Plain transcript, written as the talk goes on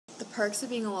Perks of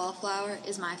Being a Wallflower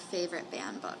is my favorite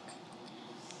banned book.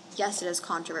 Yes, it has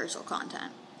controversial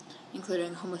content,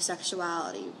 including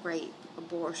homosexuality, rape,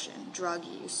 abortion, drug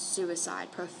use,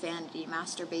 suicide, profanity,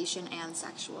 masturbation, and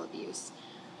sexual abuse.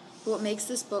 But what makes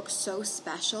this book so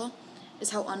special is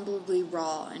how unbelievably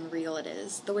raw and real it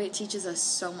is, the way it teaches us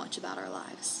so much about our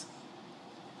lives.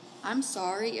 I'm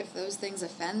sorry if those things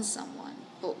offend someone,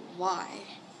 but why?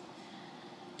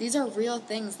 These are real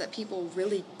things that people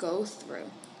really go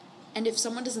through. And if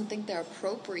someone doesn't think they're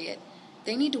appropriate,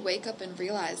 they need to wake up and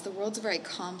realize the world's a very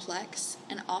complex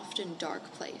and often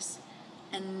dark place,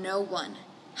 and no one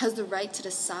has the right to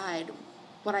decide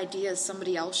what ideas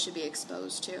somebody else should be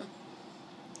exposed to.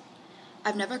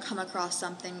 I've never come across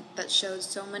something that shows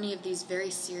so many of these very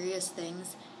serious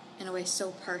things in a way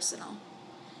so personal.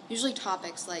 Usually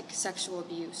topics like sexual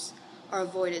abuse are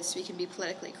avoided so we can be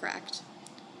politically correct,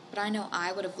 but I know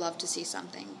I would have loved to see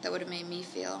something that would have made me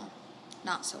feel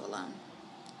not so alone.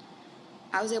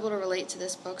 I was able to relate to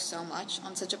this book so much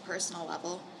on such a personal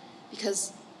level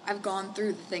because I've gone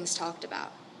through the things talked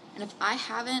about. And if I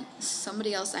haven't,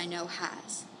 somebody else I know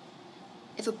has.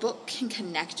 If a book can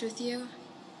connect with you,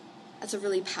 that's a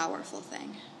really powerful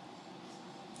thing.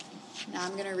 Now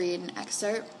I'm going to read an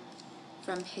excerpt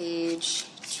from page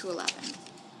 211.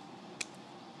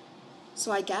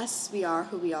 So I guess we are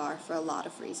who we are for a lot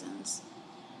of reasons.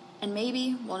 And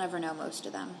maybe we'll never know most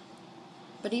of them.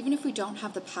 But even if we don't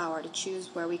have the power to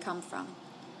choose where we come from,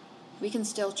 we can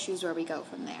still choose where we go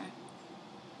from there.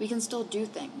 We can still do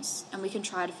things, and we can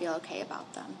try to feel okay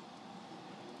about them.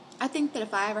 I think that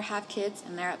if I ever have kids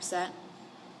and they're upset,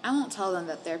 I won't tell them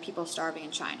that there are people starving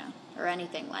in China, or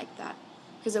anything like that,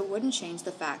 because it wouldn't change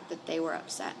the fact that they were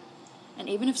upset. And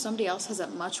even if somebody else has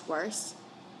it much worse,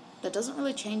 that doesn't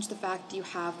really change the fact that you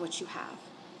have what you have,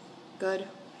 good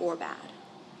or bad.